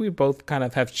think we both kind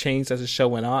of have changed as the show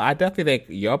went on. I definitely think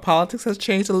your politics has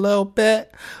changed a little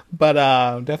bit, but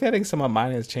definitely I think some of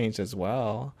mine has changed as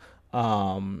well.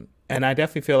 And I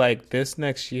definitely feel like this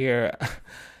next year,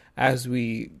 as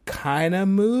we kind of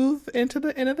move into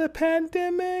the end of the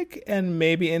pandemic and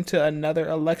maybe into another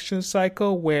election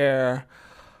cycle where,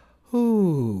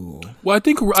 well, I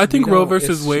think Roe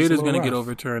versus Wade is going to get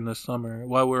overturned this summer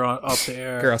while we're off the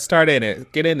air. Girl, start in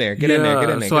it. Get in there. Get in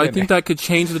there. So I think that could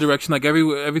change the direction. Like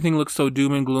everything looks so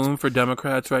doom and gloom for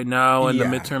Democrats right now in the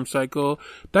midterm cycle.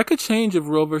 That could change if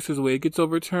Roe versus Wade gets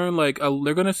overturned. Like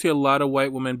they're going to see a lot of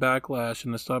white women backlash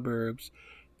in the suburbs,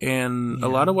 and a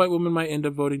lot of white women might end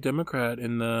up voting Democrat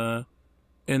in the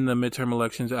midterm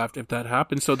elections if that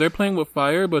happens. So they're playing with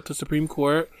fire, but the Supreme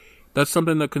Court. That's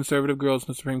something the conservative girls in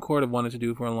the Supreme Court have wanted to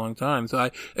do for a long time. So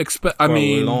I expect, a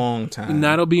long time.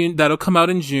 That'll come out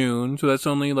in June. So that's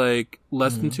only like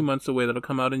less than 2 months away. That'll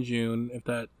come out in June if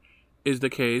that is the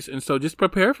case. And so just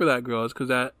prepare for that, girls,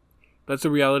 because that's a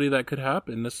reality that could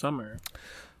happen this summer.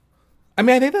 I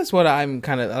mean, I think that's what I'm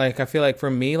kind of like. I feel like for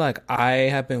me, like I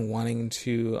have been wanting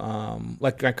to,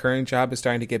 like my current job is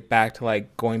starting to get back to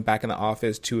like going back in the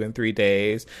office 2 and 3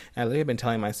 days. And I literally have been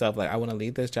telling myself like I want to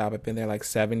leave this job. I've been there like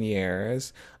 7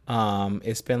 years.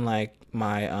 It's been like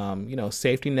my,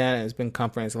 safety net. It's been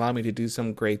comfort. It's allowed me to do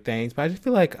some great things. But I just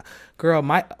feel like, girl,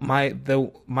 my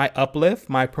uplift,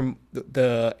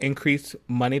 the increased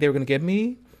money they were going to give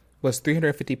me was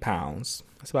 £350.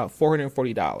 That's about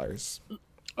 $440.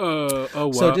 Oh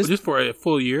wow! So just for a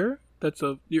full year, that's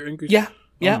your increase. Yeah.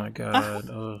 Oh my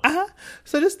god.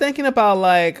 So just thinking about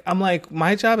like, I'm like,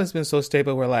 my job has been so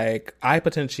stable where like I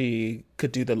potentially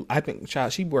could do I think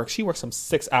she works some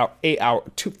 6 hour, 8 hour,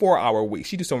 4 hour weeks.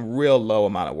 She do some real low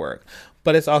amount of work,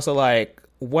 but it's also like,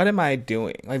 what am I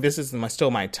doing? Like this is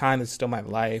still my time. This is still my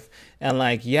life, and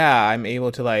like I'm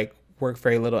able to like work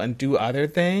very little and do other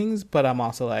things, but I'm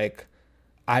also like.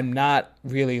 I'm not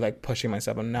really like pushing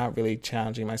myself. I'm not really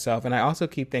challenging myself. And I also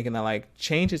keep thinking that like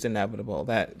change is inevitable,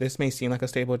 that this may seem like a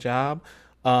stable job,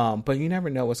 but you never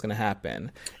know what's going to happen.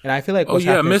 And I feel like,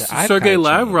 Mr. Sergei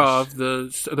Lavrov,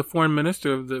 the foreign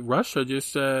minister of Russia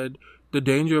just said the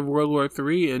danger of World War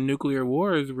III and nuclear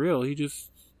war is real. He just,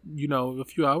 a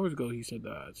few hours ago he said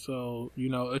that. So,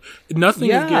 nothing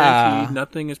is guaranteed.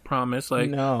 Nothing is promised. Like,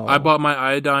 no. I bought my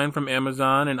iodine from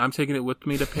Amazon and I'm taking it with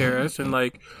me to Paris and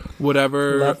like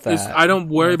whatever. I don't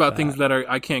worry about things that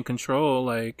I can't control.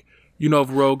 Like, if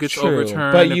Roe gets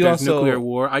overturned, but if there's nuclear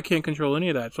war, I can't control any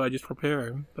of that. So I just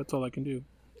prepare. That's all I can do.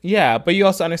 Yeah, but you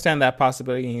also understand that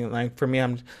possibility. Like for me,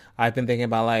 I've been thinking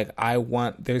about like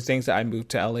there's things that I moved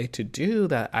to LA to do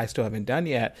that I still haven't done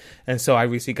yet, and so I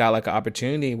recently got like an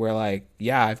opportunity where like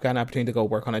I've got an opportunity to go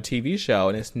work on a TV show,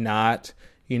 and it's not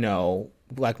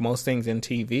like most things in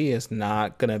TV, it's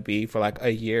not gonna be for like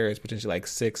a year. It's potentially like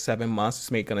 6-7 months.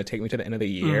 It's gonna take me to the end of the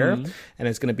year, and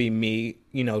it's gonna be me,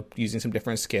 using some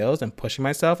different skills and pushing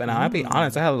myself. And I'll be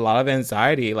honest, I had a lot of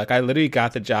anxiety. Like I literally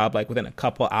got the job like within a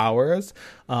couple hours.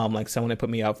 Like someone had put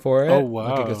me up for it. Oh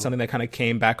wow! Like, it was something that kind of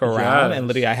came back around, and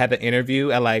literally I had the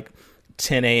interview at like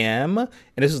 10 a.m. and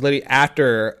this was literally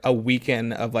after a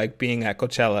weekend of like being at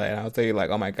Coachella, and I was literally like,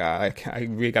 oh my god, I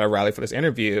really gotta rally for this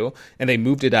interview, and they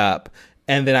moved it up.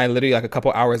 And then I literally, like a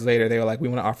couple hours later, they were like, we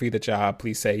want to offer you the job.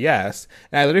 Please say yes.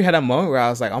 And I literally had a moment where I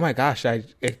was like, oh my gosh,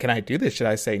 can I do this? Should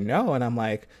I say no? And I'm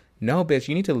like, no, bitch,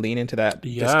 you need to lean into that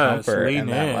discomfort and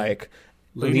that like,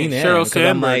 lean in. Sheryl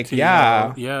Sandberg,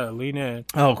 like, lean in.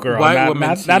 Oh, girl,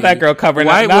 not that girl covering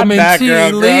white not woman that tea.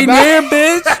 girl. Lean in,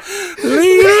 bitch.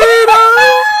 Lean in.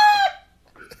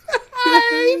 I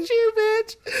hate you,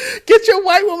 bitch. Get your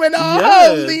white woman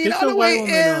on. Lean all the way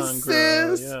in,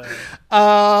 sis.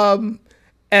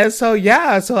 And so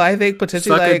so I think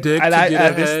potentially suck like a dick to get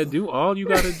ahead. Do all you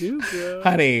gotta do, girl.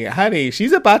 honey,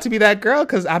 she's about to be that girl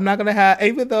because I'm not gonna have,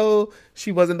 even though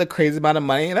she wasn't the crazy amount of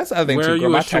money. And that's the other thing Where too. Girl, you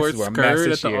my a short taxes were a skirt mess at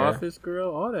this the year. office,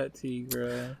 girl? All that tea,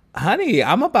 girl. Honey,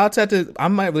 I'm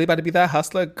really about to be that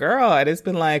hustler girl. And it's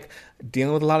been like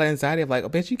dealing with a lot of anxiety of like, oh,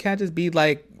 bitch, you can't just be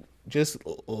like just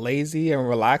lazy and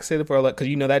relaxing for like, because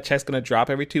you know that check's gonna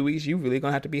drop every 2 weeks. You really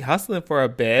gonna have to be hustling for a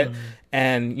bit,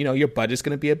 and you know your budget's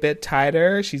gonna be a bit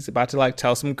tighter. She's about to like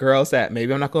tell some girls that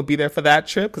maybe I'm not gonna be there for that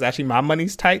trip because actually my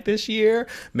money's tight this year.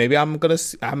 Maybe I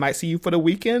might see you for the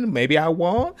weekend. Maybe I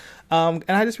won't. And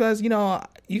I just realized, you know,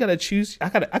 you gotta choose. I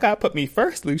gotta put me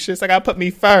first, Lucius. I gotta put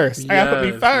me first. I gotta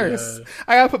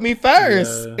put me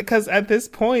first because at this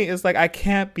point it's like I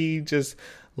can't be just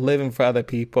living for other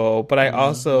people, but I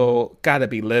also gotta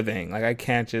be living. Like I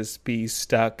can't just be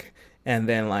stuck and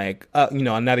then like you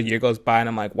know, another year goes by and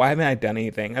I'm like, why haven't I done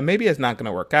anything? And maybe it's not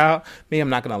gonna work out, maybe I'm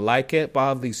not gonna like it, but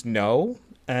I'll at least know.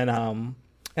 And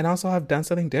also I've done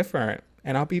something different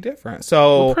and I'll be different.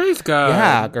 So well, praise God.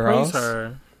 Yeah, girls. Praise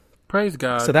her. Praise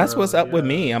God. So that's what's up with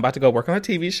me. I'm about to go work on a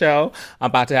TV show. I'm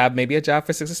about to have maybe a job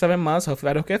for 6 or 7 months.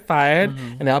 Hopefully I don't get fired.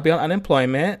 And then I'll be on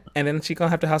unemployment. And then she's going to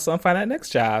have to hustle and find that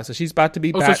next job. So she's about to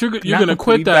be back. So you're going to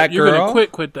quit that. You're going to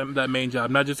quit that main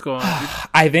job, not just go on.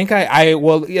 I think I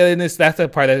will. Yeah, and that's the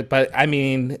part of it. But I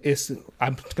mean, she's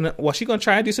going to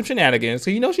try and do some shenanigans.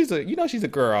 So she's a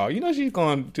girl. She's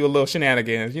going to do a little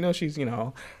shenanigans. She's,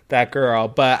 that girl.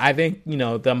 But I think,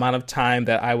 the amount of time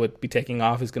that I would be taking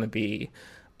off is going to be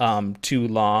too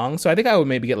long. So I think I would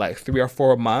maybe get like 3 or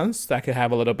 4 months. I could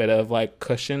have a little bit of like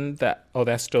cushion that,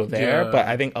 that's still there. But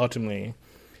I think ultimately,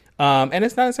 and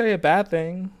it's not necessarily a bad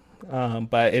thing,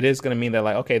 but it is going to mean that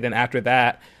like, okay, then after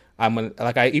that, I'm going to,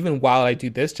 like, even while I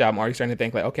do this job, I'm already starting to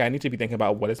think like, okay, I need to be thinking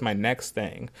about what is my next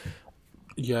thing.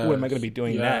 Yeah. What am I going to be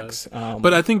doing next?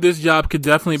 But I think this job could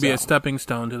definitely be a stepping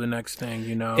stone to the next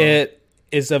thing, It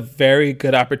is a very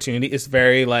good opportunity. It's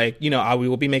very like, we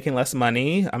will be making less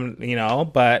money,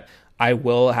 but I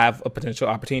will have a potential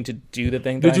opportunity to do the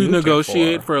thing that Did you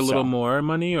negotiate for a little more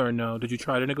money or no? Did you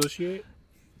try to negotiate?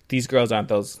 These girls aren't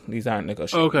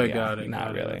negotiable. Okay, got it.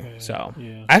 Not really. Okay. So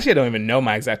actually I don't even know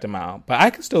my exact amount, but I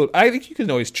think you can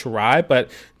always try,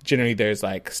 but generally there's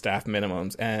like staff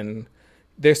minimums, and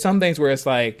there's some things where it's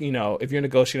like, if you're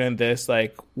negotiating this,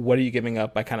 like, what are you giving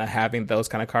up by kind of having those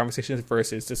kind of conversations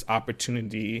versus this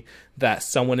opportunity that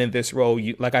someone in this role,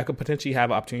 I could potentially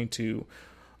have an opportunity to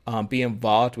be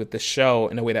involved with the show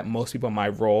in a way that most people in my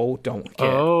role don't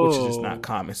get, which is just not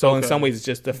common. So in some ways, it's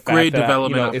just the fact great that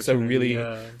development it's a really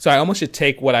so I almost should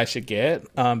take what I should get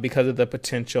because of the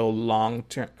potential long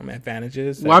term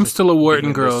advantages. Well, I'm still a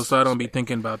Wharton girl, so I don't think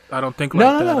like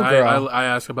that. Girl. I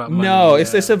ask about money. No,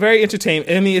 it's a very entertainment.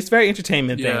 I mean, it's very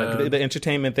entertainment thing. Like, the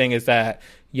entertainment thing is that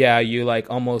you like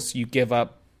almost you give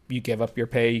up your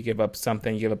pay, you give up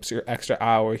something, you give up your extra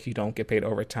hours, you don't get paid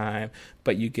overtime,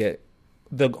 but you get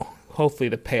hopefully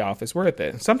the payoff is worth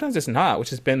it. Sometimes it's not,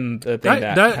 which has been the thing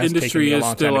that has industry taken me a is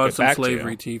long still time to on get some back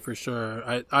slavery to. tea for sure.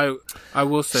 I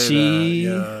will say that.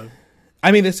 Yeah.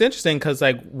 I mean, it's interesting because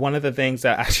like one of the things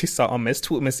that I actually saw on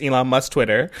Miss Elon Musk's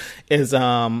Twitter is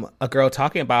a girl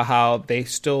talking about how they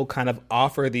still kind of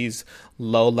offer these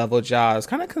low level jobs,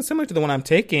 kind of similar to the one I'm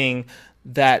taking,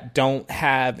 that don't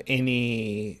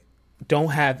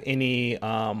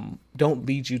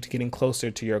lead you to getting closer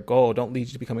to your goal, don't lead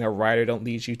you to becoming a writer, don't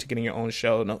lead you to getting your own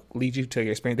show, don't lead you to your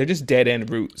experience. They're just dead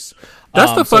end routes.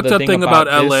 That's the fucked up thing about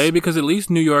LA, because at least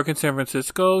New York and San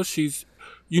Francisco, those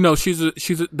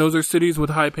are cities with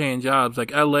high paying jobs.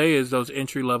 Like LA is those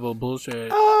entry level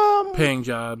bullshit paying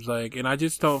jobs. Like, and I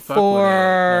just don't fuck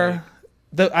with it.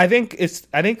 I think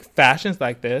fashion's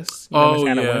like this. Miss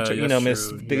Hannah Winter,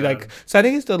 so I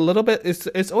think it's a little bit.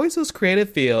 It's always those creative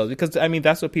fields, because I mean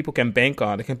that's what people can bank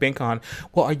on. They can bank on.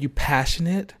 Well, are you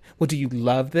passionate? Well, do you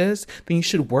love this? Then you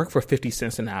should work for 50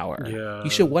 cents an hour. Yeah. You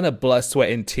should want to blood, sweat,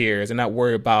 and tears, and not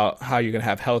worry about how you're gonna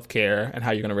have health care and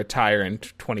how you're gonna retire in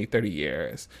 20, 30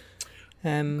 years.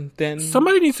 And then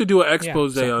somebody needs to do an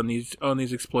expose on these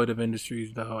exploitive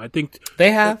industries, though. I think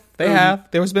they have.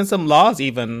 There's been some laws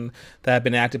even that have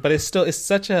been acted, but it's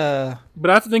such a. But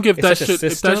I think if that shit was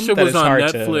on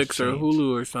Netflix or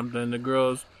Hulu or something,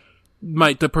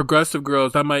 the progressive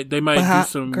girls, they might do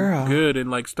some good and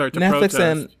like start to protest.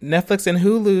 Netflix and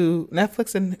Hulu.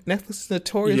 Netflix is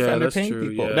notorious for underpaying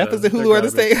people. Yeah, Netflix and Hulu are the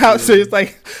same house. So it's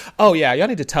like, oh yeah, y'all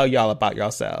need to tell y'all about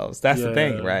yourselves. That's the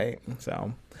thing, right?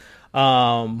 So.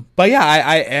 But yeah,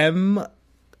 I am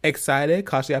excited,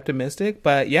 cautiously optimistic,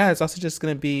 but yeah, it's also just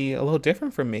going to be a little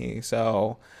different for me.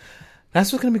 So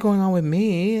that's what's going to be going on with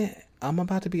me. I'm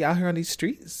about to be out here on these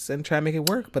streets and try to make it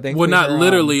work. But then, well, not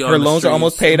literally. Her loans are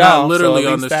almost paid off. Not literally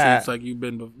on the streets, like you've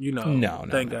been. No.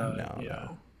 Thank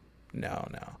God. No.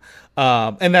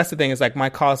 And that's the thing, is like my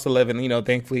cost of living,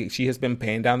 thankfully she has been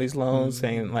paying down these loans,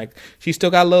 saying like she's still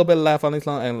got a little bit left on these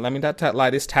loans. And let me not lie,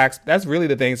 this tax, that's really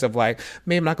the things of like,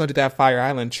 maybe I'm not going to do that Fire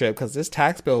Island trip because this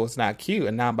tax bill was not cute.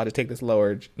 And now I'm about to take this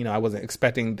lower, I wasn't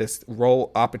expecting this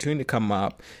role opportunity to come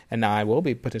up. And now I will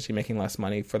be potentially making less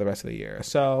money for the rest of the year.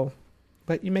 So,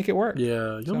 but you make it work.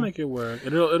 Yeah, you'll make it work.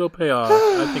 It'll pay off.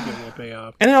 I think it will pay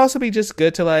off. And it'll also be just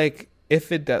good to like,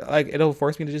 if it does, like, it'll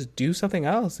force me to just do something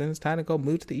else, and it's time to go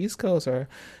move to the East Coast, or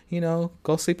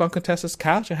go sleep on Contessa's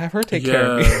couch and have her take care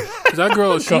of me. Because that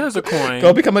girl, she has a coin.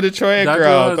 Go become a Detroit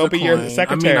girl. Go be your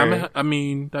secretary.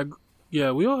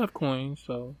 We all have coins,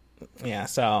 so yeah.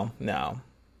 So no.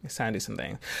 It's time to do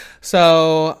something.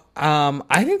 So,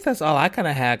 I think that's all I kind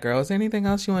of had, girls. Is there anything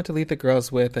else you want to leave the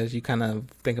girls with as you kind of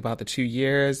think about the 2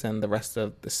 years and the rest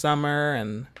of the summer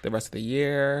and the rest of the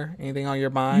year? Anything on your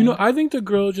mind? I think the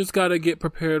girls just got to get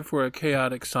prepared for a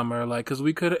chaotic summer, like, because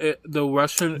we could the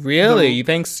Russian. Really, you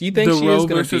think she is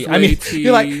going to be? I mean,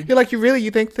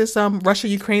 you think this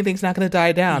Russia-Ukraine thing's not going to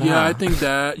die down? Yeah, huh? I think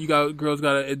that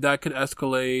that could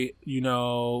escalate.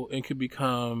 It could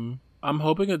become. I'm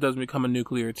hoping it doesn't become a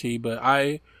nuclear tea, but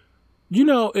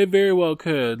it very well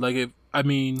could. Like,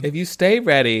 if you stay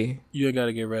ready, you ain't got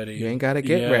to get ready. You ain't got to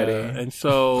get ready. And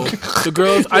so the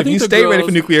girls, if you stay ready for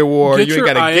nuclear war, you ain't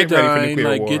got to get ready for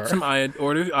nuclear war. Get some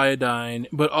order iodine,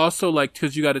 but also like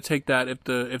because you got to take that if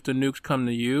the nukes come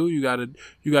to you, you got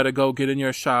to go get in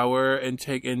your shower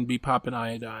and be popping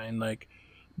iodine like.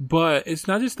 But it's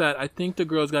not just that. I think the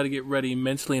girls got to get ready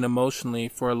mentally and emotionally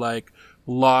for like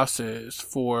losses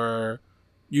for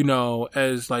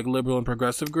as like liberal and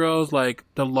progressive girls, like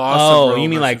the loss of Roe you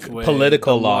mean like Wade,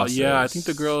 political losses. Yeah, I think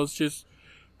the girls just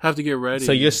have to get ready.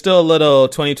 So you're still a little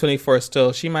 2024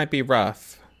 still. She might be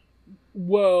rough.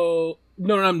 Well,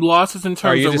 no, losses in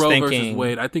terms of Roe versus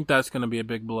Wade. I think that's going to be a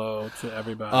big blow to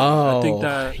everybody. I think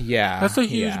that's a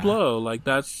huge blow. Like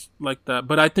that's like that.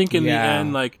 But I think in the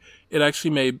end, like it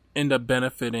actually may end up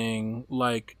benefiting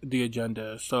like the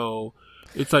agenda. So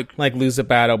it's like lose a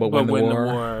battle but win the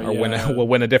war, or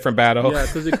win a different battle. Yeah,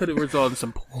 because it could result in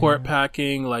some court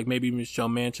packing. Like maybe Michelle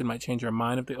Manchin might change her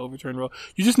mind if they overturn Roe.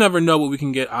 You just never know what we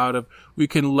can get we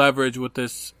can leverage with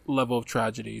this level of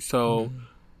tragedy. So,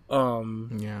 so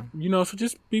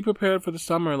just be prepared for the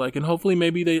summer. Like, and hopefully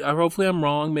hopefully I'm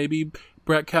wrong. Maybe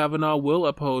Brett Kavanaugh will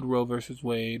uphold Roe versus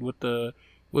Wade with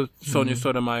Sonia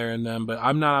Sotomayor and them. But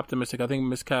I'm not optimistic. I think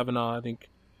Miss Kavanaugh,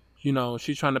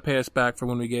 she's trying to pay us back for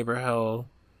when we gave her hell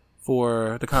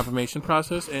for the confirmation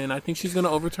process, and I think she's going to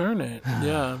overturn it.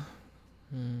 Yeah.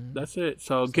 That's it.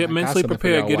 So get mentally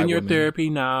prepared. Get in your therapy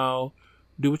now.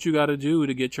 Do what you got to do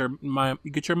to get your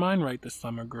mind right this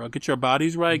summer, girl. Get your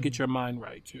bodies right. Get your mind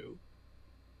right, too.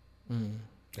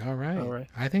 All right.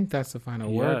 I think that's the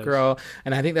final word, girl.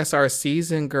 And I think that's our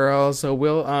season, girl. So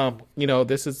we'll,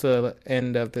 this is the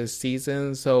end of the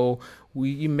season. So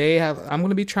I'm going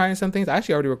to be trying some things. I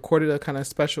actually already recorded a kind of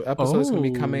special episode that's going to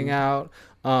be coming out.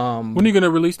 When are you going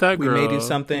to release that, girl? We may do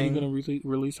something. When are you going to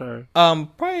release her?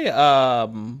 Probably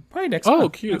next month. Oh,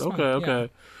 cute.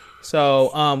 Okay.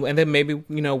 So, and then maybe,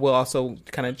 we'll also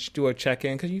kind of do a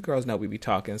check-in because you girls know we be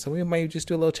talking. So we might just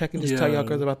do a little check-in, just tell y'all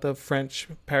girls about the French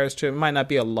Paris trip. It might not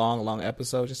be a long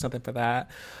episode, just something for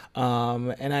that.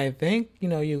 And I think,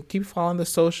 you keep following the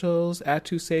socials at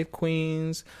 2 Safe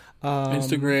Queens.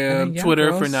 Instagram,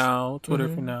 Twitter for now. For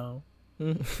now.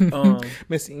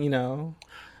 Missing, and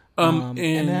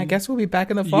then I guess we'll be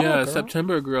back in the fall. Yeah, girl.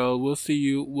 September, girl. We'll see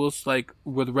you. We'll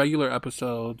with regular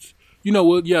episodes.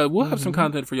 We'll have some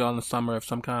content for y'all in the summer of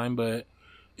some kind, but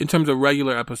in terms of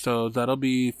regular episodes, that'll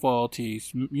be fall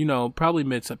tease. Probably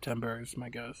mid-September is my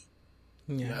guess.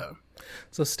 Yeah.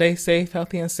 So stay safe,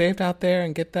 healthy, and saved out there,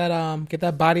 and get that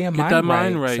body and mind right. Get that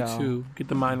mind right too. Get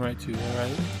the mind right too. All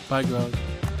right. Bye, girls.